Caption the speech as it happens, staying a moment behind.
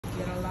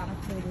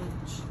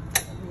footage.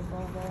 We're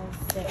going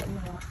to set them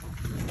up.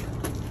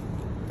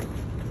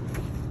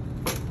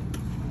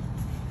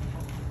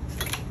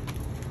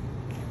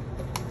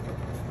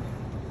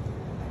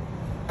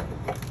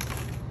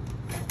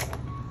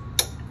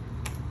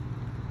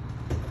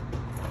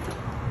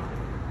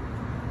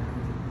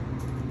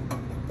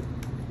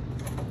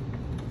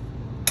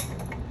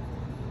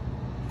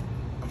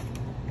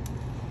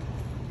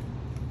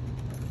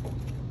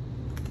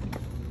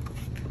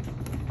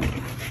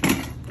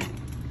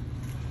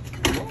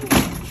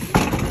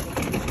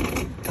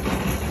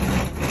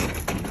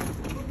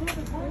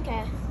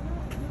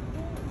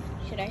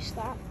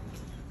 Stop.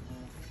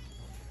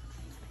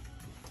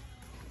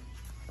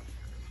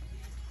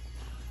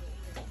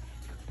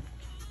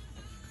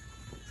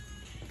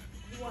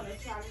 You want to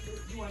try to do?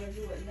 You want to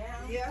do it now?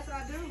 Yes,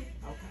 I do.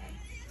 Okay.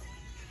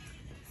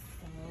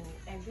 So,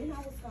 and then I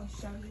was gonna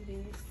show you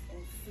this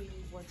and see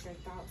what your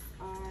thoughts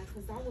are,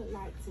 because I would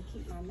like to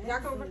keep my magazine. Y'all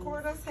gonna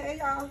record us? Hey,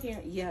 y'all.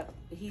 Here, yep.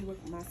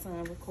 My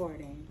son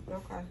recording.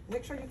 Okay.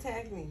 Make sure you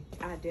tag me.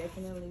 I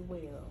definitely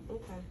will.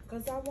 Okay.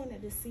 Because I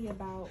wanted to see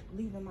about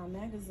leaving my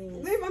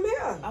magazine. Leave them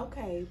here.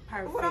 Okay,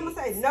 perfect. What I'm gonna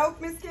say? No,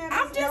 Miss Candace.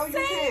 I'm just no,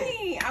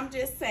 saying. I'm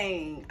just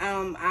saying.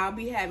 I'll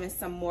be having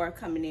some more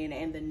coming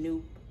in the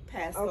new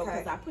passcode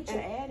because I put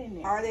your ad in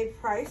there. Are they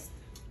priced?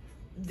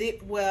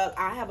 Well,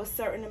 I have a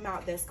certain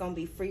amount that's going to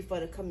be free for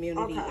the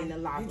community in the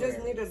library. You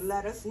just need to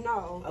let us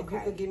know. If you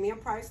could give me a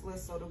price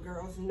list so the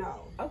girls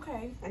know.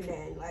 Okay. And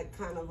then like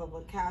kind of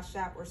a Cash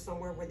App or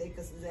somewhere where they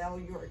could sell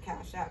your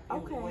Cash App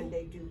when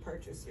they do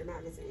purchase your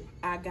magazine.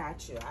 I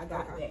got you. I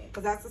got that.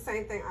 Because that's the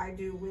same thing I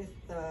do with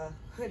the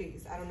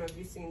hoodies. I don't know if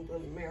you've seen the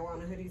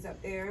marijuana hoodies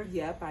up there.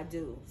 Yep, I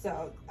do.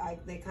 So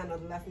they kind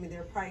of left me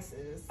their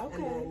prices. Okay.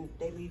 And then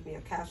they leave me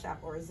a Cash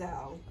App or a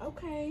Zelle.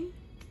 Okay.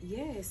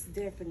 Yes,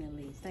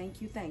 definitely. Thank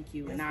you. Yes,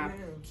 and I'll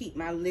keep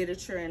my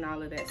literature and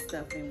all of that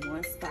stuff in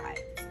one spot.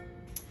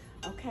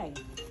 Okay.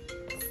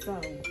 So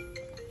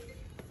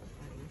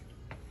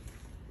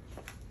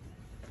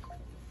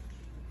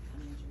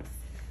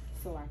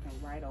I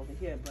can write over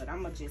here, but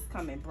I'm gonna just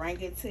come and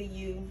bring it to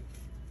you,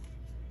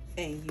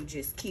 and you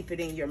just keep it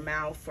in your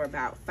mouth for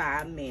about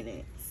 5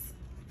 minutes.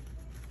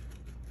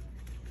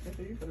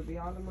 You're gonna be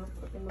all in my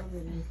fucking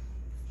video.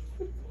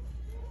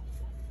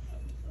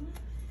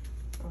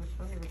 I was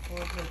trying to record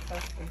your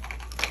testing.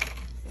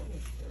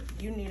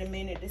 You need a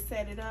minute to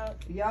set it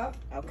up? Yup.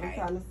 Okay. I'm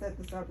trying to set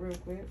this up real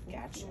quick.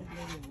 Gotcha.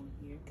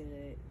 You're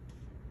good.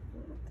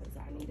 Because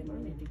I need a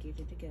minute to get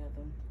it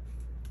together.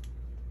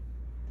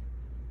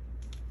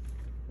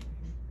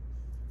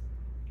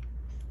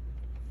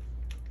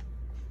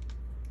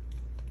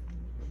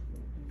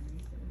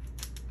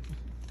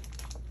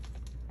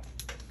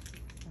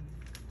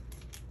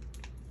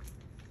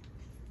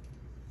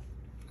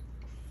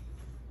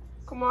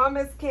 Come on,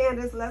 Miss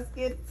Candace, let's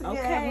get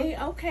together.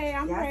 Okay,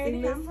 I'm ready.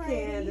 Miss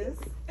Candace.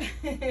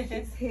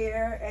 She's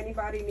here.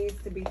 Anybody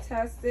needs to be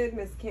tested.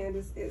 Miss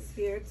Candace is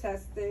here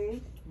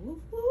testing.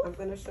 Woo-hoo. I'm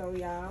gonna show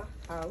y'all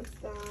how it's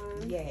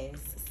done. Yes.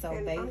 So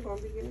and I'm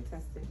gonna be getting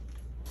tested.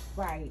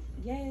 Right.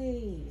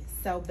 Yay.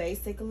 So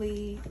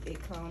basically,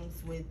 it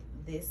comes with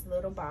this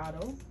little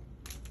bottle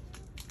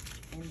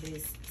and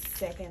this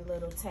second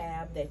little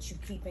tab that you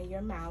keep in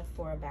your mouth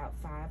for about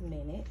 5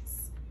 minutes.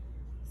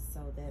 So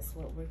that's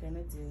what we're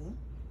gonna do.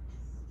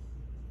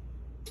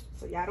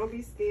 So y'all don't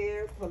be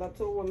scared. Pull up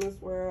to a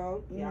Woman's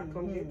World. Y'all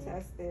come get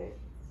tested.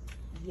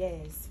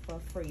 Yes,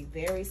 for free.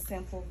 Very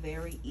simple,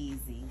 very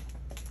easy.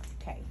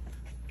 Okay.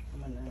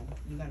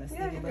 You're gonna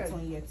stick it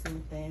between your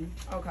tooth and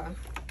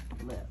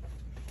lip.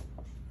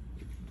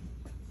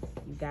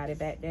 You got it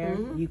back there?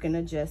 You can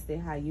adjust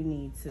it how you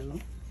need to.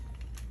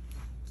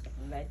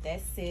 Let that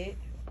sit.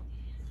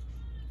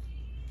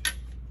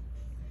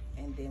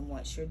 And then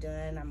once you're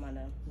done, I'm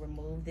gonna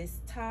remove this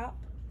top,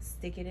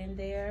 stick it in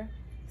there,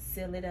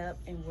 seal it up,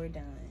 and we're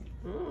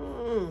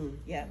done.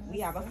 Yeah, we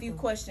have a few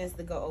questions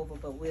to go over,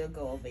 but we'll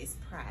go over. It's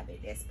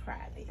private. That's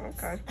private.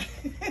 Okay.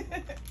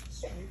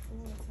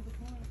 Straightforward to the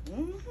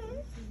point.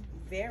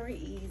 Very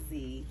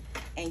easy.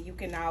 And you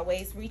can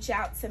always reach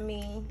out to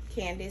me,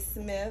 Candace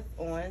Smith,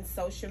 on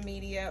social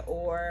media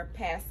or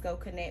Pasco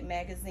Connect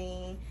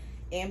Magazine.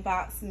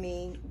 Inbox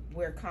me.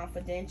 We're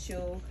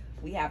confidential.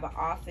 We have an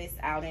office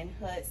out in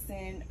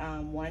Hudson,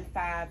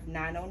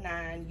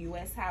 15909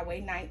 US Highway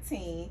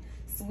 19,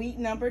 suite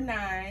number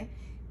 9.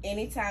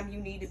 Anytime you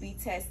need to be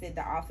tested,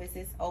 the office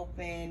is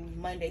open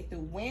Monday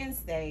through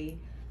Wednesday,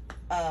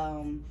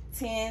 10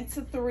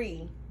 to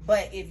 3.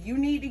 But if you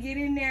need to get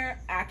in there,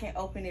 I can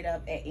open it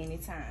up at any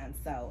time.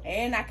 So,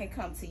 and I can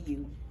come to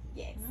you.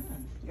 Yes.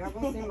 Y'all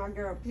gonna see my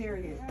girl,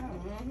 period.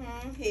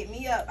 Hit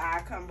me up.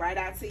 I'll come right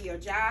out to your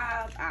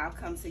job. I'll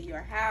come to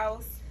your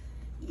house.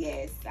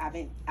 Yes,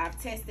 I've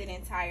tested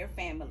entire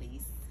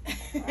families.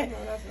 I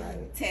know that's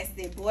right.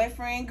 Tested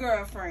boyfriend,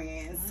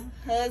 girlfriends,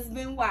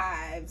 husband,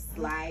 wives,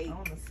 like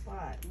on the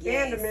spot.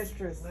 Yes. And the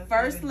mistress.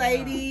 First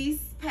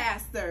ladies,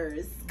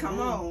 pastors. Come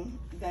on.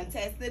 Done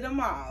tested them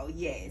all.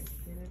 Yes.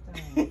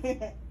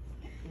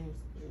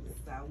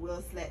 So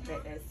we'll let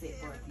that sit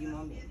for a few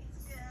more minutes.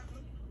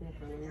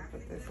 Okay, let me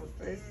put this on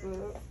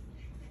Facebook.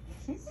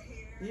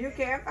 You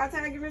care if I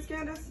tag you, Miss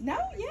Candace? No,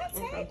 yeah,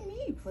 tag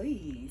me,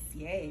 please.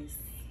 Yes.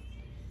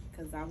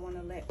 Because I want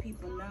to let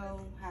people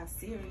know how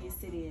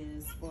serious it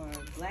is for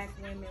Black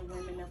women,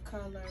 women of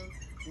color.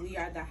 We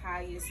are the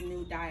highest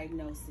new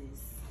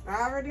diagnosis.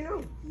 I already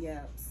know.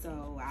 Yep.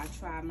 So I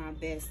try my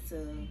best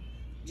to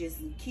just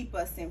keep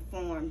us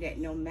informed that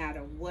no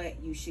matter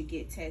what, you should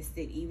get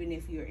tested, even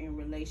if you're in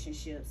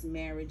relationships,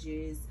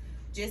 marriages.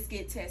 Just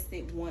get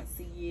tested once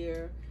a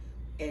year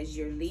as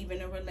you're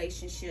leaving a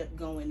relationship,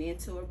 going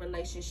into a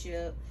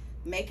relationship.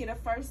 Make it a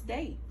first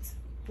date.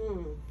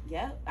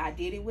 Yep, I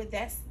did it with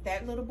that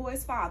little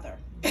boy's father.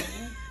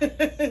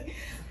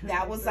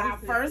 That was our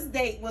first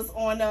date, was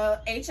on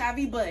a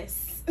HIV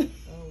bus. Oh,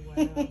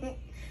 wow.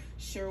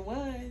 Sure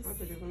was. I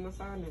took it from the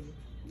side number.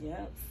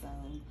 Yep, so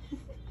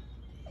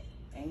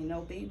ain't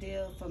no big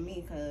deal for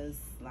me, because,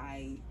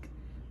 like,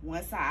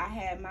 once I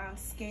had my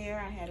scare,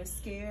 I had a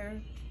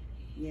scare,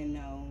 you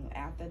know,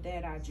 after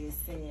that I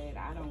just said,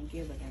 I don't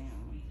give a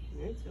damn.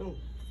 Me too.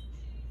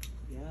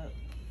 Yep.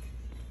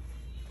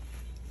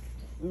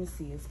 Let me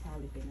see, it's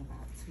probably been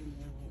about 2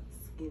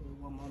 minutes. Give it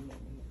one more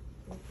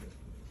minute.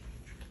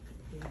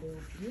 And then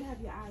you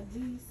have your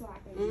ID, so I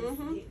can just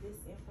get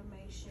this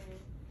information,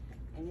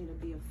 and it'll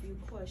be a few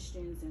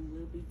questions and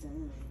we'll be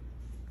done.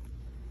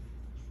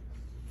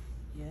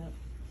 Yep.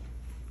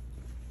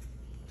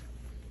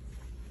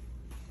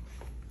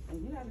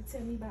 And you gotta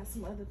tell me about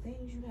some other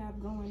things you have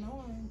going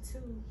on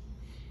too.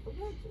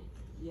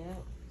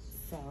 Yep.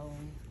 So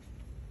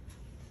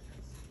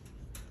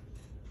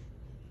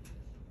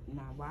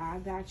now, while I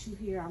got you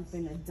here, I'm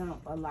finna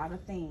dump a lot of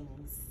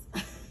things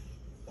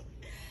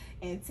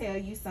and tell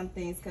you some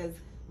things, because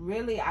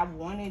really I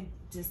wanted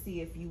to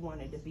see if you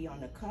wanted to be on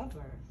the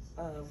cover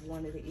of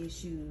one of the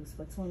issues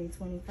for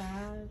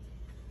 2025.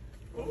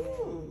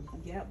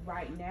 Yep,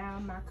 right now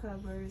my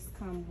covers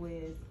come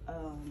with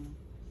a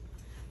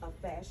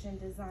fashion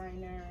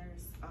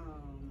designer's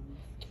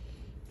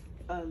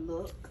a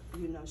look.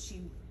 You know,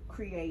 she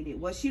created,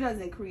 well, she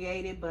doesn't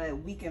create it,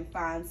 but we can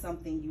find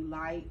something you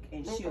like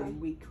and she'll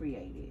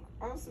recreate it.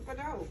 Oh, super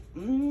dope.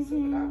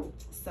 Super dope.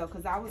 So,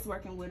 because I was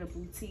working with a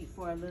boutique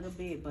for a little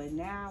bit, but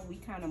now we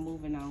kind of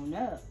moving on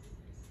up.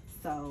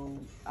 So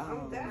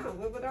I'm down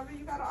with whatever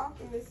you got to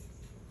offer, Miss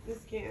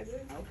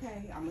Candace.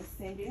 Okay, I'm gonna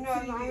send it. You know,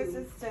 as long as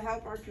it's to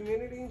help our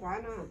community,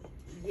 why not?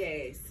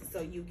 Yes. So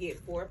you get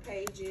 4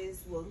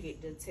 pages. We'll get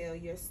to tell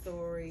your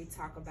story,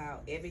 talk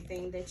about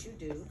everything that you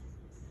do.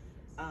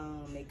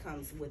 It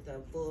comes with a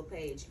full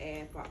page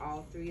ad for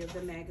all 3 of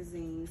the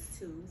magazines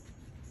too,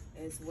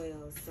 as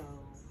well. So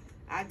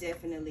I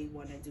definitely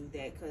want to do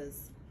that,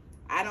 because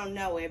I don't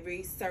know,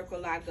 every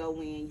circle I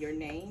go in, your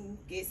name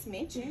gets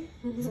mentioned.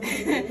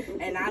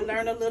 And I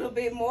learn a little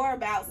bit more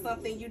about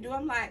something you do.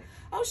 I'm like,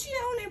 oh, she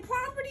owning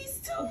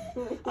properties too?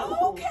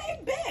 Oh,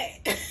 okay,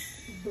 bet.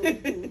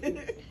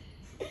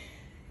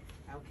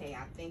 Okay,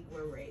 I think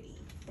we're ready.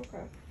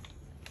 Okay.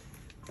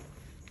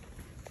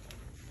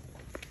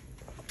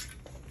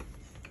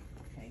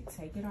 Okay,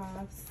 take it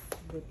off,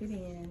 slip it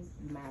in.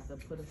 You might have to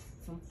put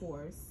some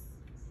force.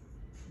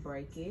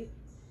 Break it.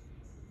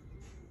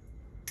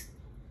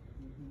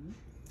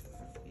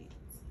 Perfect.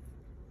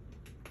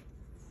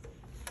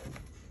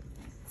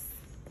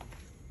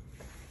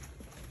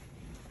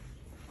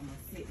 I'm gonna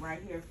sit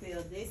right here,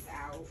 fill this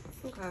out.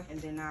 Okay. And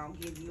then I'll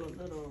give you a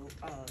little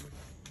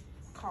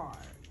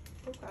card.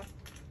 Okay.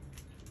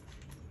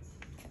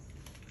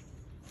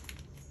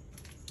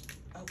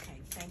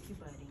 Okay, thank you,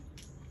 buddy.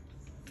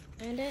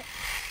 And it.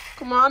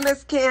 Come on,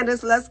 Miss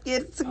Candace, let's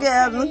get it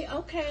together.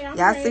 Okay, I'm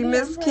Y'all ready. see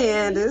Miss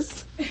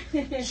Candace.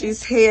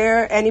 She's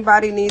here.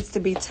 Anybody needs to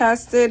be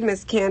tested.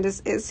 Miss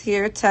Candace is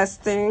here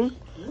testing.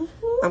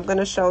 I'm going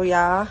to show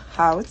y'all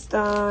how it's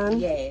done.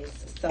 Yes.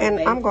 So and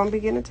I'm going to be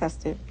getting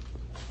tested.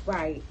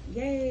 Right.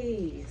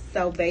 Yay.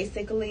 So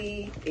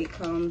basically, it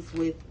comes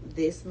with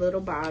this little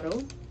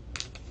bottle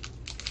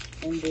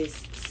and this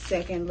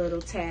second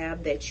little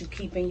tab that you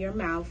keep in your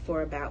mouth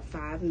for about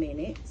 5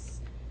 minutes.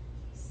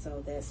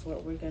 So that's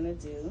what we're going to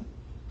do.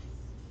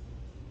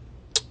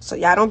 So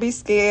y'all don't be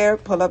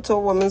scared. Pull up to a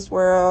Woman's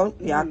World.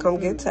 Y'all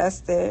come get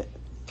tested.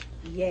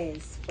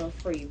 Yes, for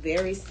free.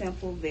 Very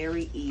simple,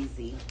 very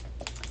easy.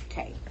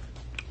 Okay.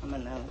 You're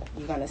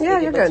gonna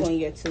stick it between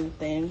your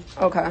tooth and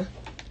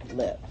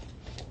lip.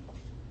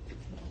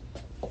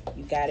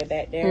 You got it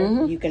back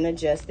there? You can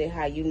adjust it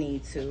how you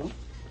need to.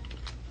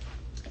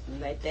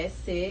 Let that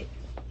sit.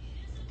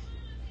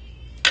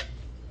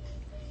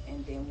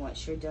 And then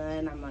once you're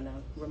done, I'm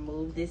gonna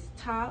remove this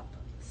top,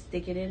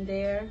 stick it in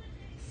there,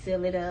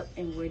 seal it up,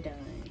 and we're done.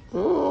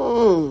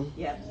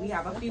 Yeah, we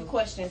have a few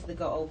questions to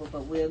go over,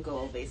 but we'll go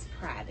over. It's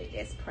private.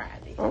 That's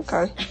private.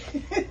 Okay.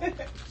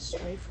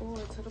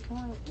 Straightforward to the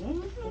point.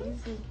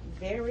 Easy.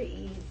 Very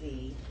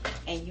easy.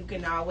 And you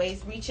can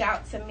always reach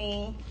out to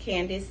me,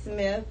 Candace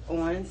Smith,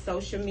 on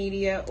social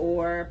media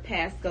or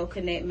Pasco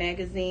Connect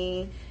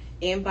Magazine.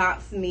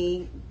 Inbox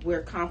me.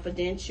 We're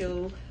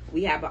confidential.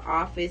 We have an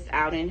office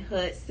out in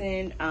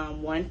Hudson,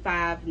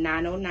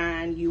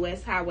 15909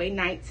 US Highway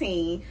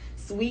 19.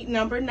 suite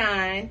number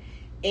 9.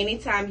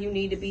 Anytime you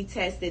need to be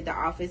tested, the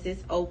office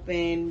is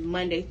open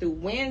Monday through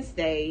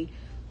Wednesday,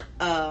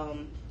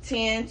 10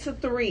 to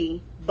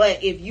 3.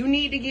 But if you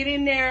need to get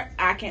in there,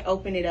 I can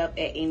open it up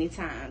at any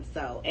time.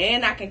 So,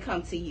 and I can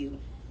come to you.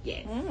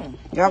 Yes.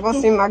 Y'all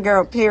gonna see my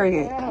girl,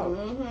 period.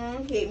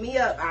 Hit me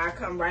up. I'll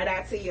come right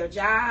out to your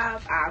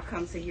job. I'll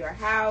come to your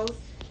house.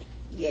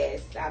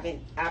 Yes,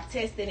 I've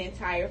tested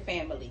entire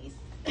families.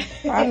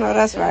 I know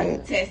that's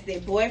right.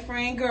 Tested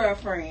boyfriend,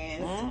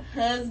 girlfriends,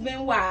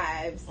 husband,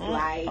 wives,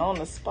 like on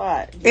the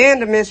spot.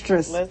 And the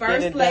mistress.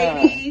 first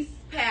ladies,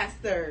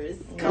 pastors.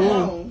 Come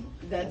on,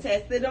 done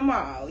tested them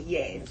all.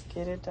 Yes. Let's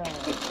get it done.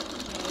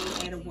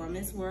 We had a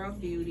Woman's World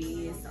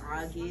Beauty. It's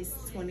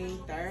August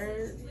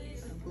 23rd.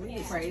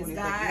 Praise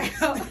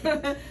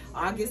God.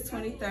 August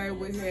 23rd,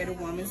 we're here at a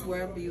Woman's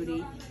World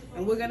Beauty.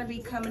 And we're going to be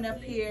coming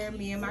up here,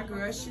 me and my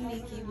girl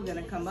Shaniki, we're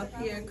going to come up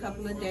here a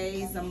couple of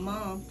days, a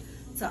month,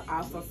 to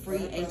offer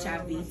free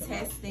HIV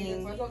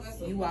testing.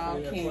 You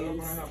all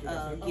can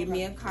give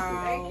me a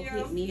call,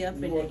 hit me up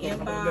in the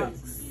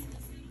inbox.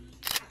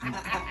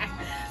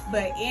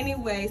 But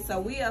anyway, so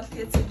we up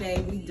here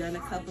today. We've done a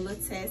couple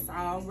of tests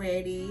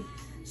already.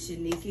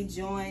 Shaniki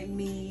joined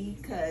me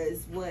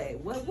because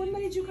what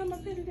made you come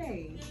up here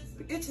today?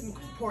 It's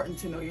important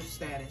to know your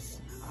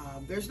status.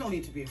 There's no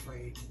need to be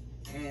afraid.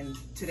 And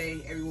today,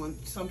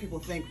 some people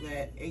think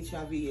that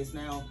HIV is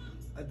now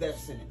a death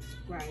sentence.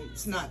 Right.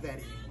 It's not that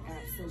anymore.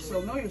 Absolutely.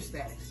 So know your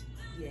status.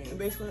 Yes. And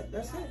basically,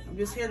 that's it. I'm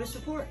just here to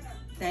support.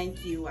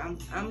 Thank you.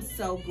 I'm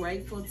so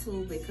grateful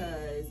too,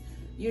 because,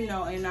 you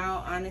know, in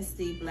all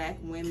honesty, Black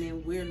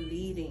women, we're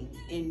leading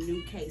in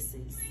new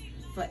cases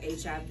for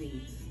HIV.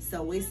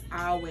 So it's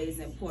always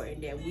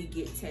important that we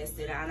get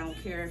tested. I don't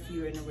care if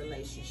you're in a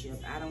relationship.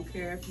 I don't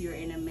care if you're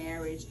in a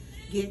marriage.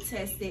 Get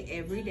tested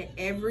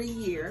every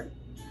year.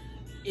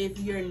 If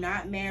you're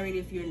not married,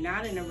 if you're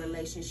not in a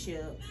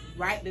relationship,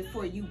 right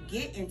before you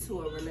get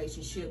into a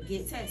relationship,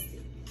 get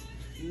tested.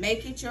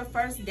 Make it your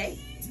first date.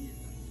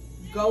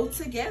 Go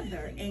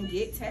together and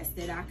get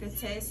tested. I could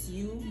test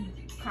you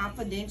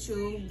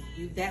confidential.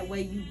 That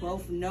way you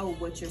both know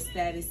what your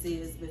status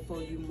is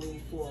before you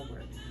move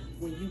forward.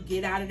 When you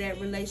get out of that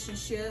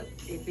relationship,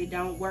 if it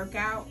don't work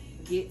out,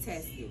 get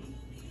tested.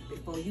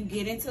 Before you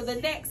get into the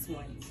next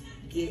one,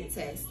 get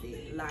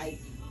tested. Like,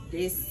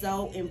 it's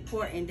so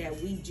important that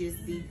we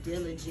just be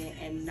diligent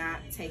and not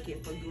take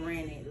it for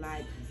granted.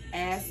 Like,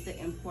 ask the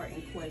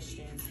important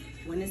questions.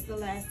 When is the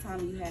last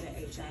time you had an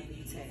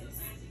HIV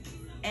test?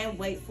 And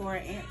wait for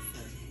an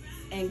answer.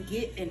 And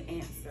get an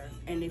answer.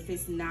 And if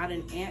it's not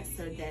an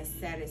answer that's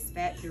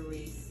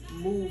satisfactory,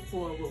 move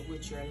forward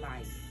with your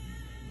life.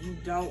 You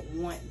don't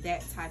want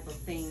that type of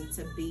thing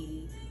to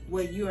be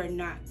where you are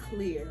not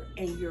clear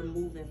and you're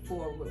moving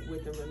forward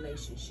with a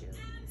relationship.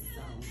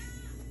 So.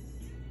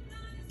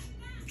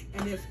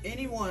 And if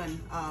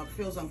anyone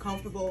feels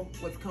uncomfortable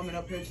with coming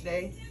up here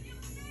today,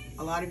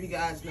 a lot of you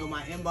guys know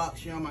my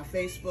inbox. You're on my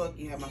Facebook.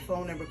 You have my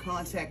phone number.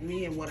 Contact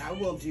me. And what I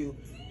will do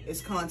is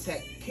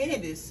contact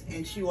Candace,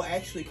 and she will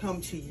actually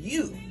come to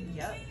you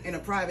in a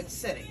private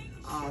setting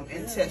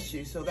and test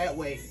you. So that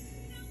way,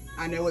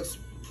 I know it's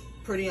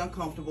pretty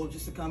uncomfortable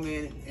just to come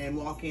in and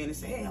walk in and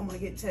say, hey, I'm going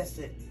to get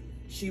tested.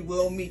 She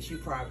will meet you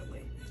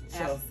privately.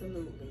 So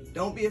absolutely.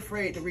 Don't be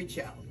afraid to reach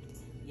out.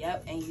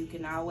 Yep, and you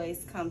can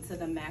always come to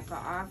the MACA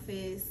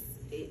office.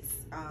 It's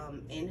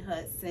in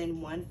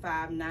Hudson,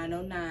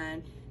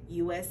 15909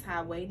 US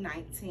Highway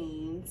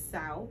 19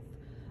 South,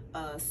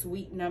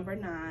 suite number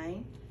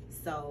 9.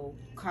 So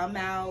come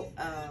out.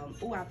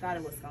 Oh, I thought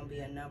it was going to be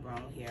a number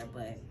on here,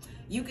 but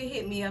you can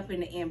hit me up in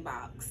the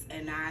inbox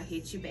and I'll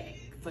hit you back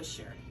for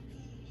sure.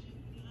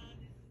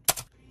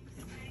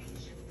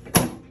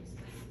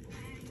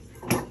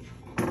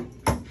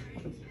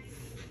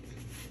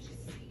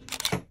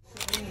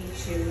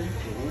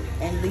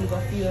 And leave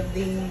a few of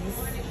these,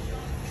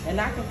 and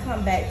I can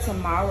come back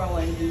tomorrow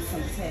and do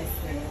some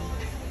testing,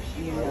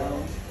 you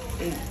know,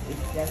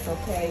 if that's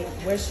okay.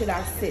 Where should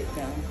I sit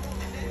them?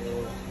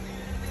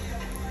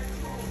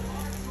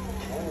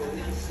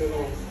 You can sit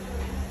on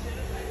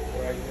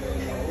right there.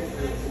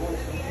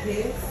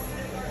 This?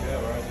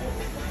 Yeah, right there.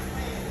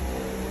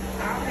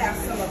 I'll have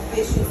some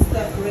official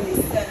stuff really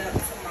set up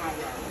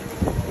tomorrow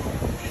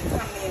and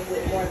come in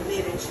with more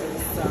literature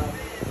stuff.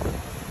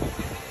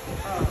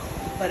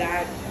 But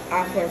I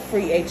offer a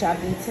free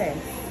HIV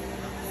test.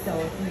 So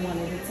if you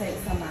wanted to take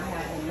some, I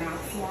have a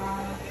mouth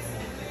swab.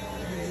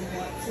 Do you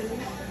want to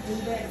do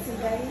that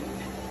today?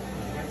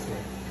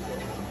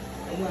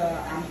 Well,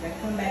 I'm going to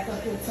come back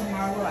up here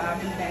tomorrow. I'll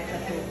be back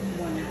up here if you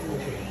want to do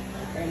it.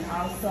 And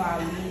also,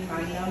 I'll leave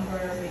my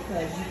number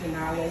because you can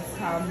always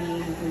call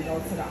me. We can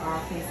go to the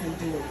office and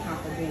do it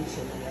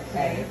confidentially,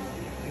 okay?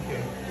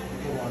 Okay.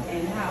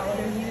 And how old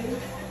are you?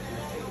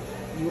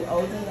 You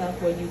old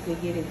enough where you could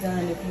get it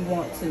done if you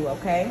want to,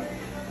 okay?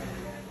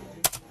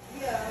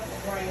 Yeah,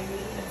 bring me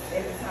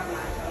every time I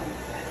come.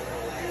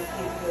 And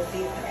give you a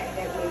big pack,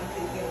 that way you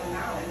can give them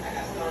out.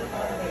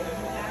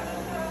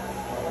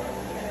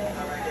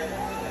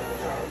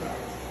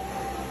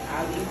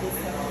 I'll leave this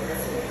up.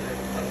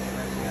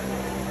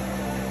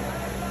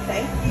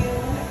 Thank you.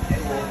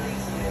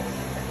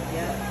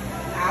 Yep.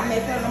 I'll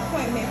make an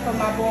appointment for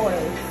my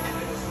boys.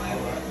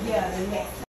 Yeah, the next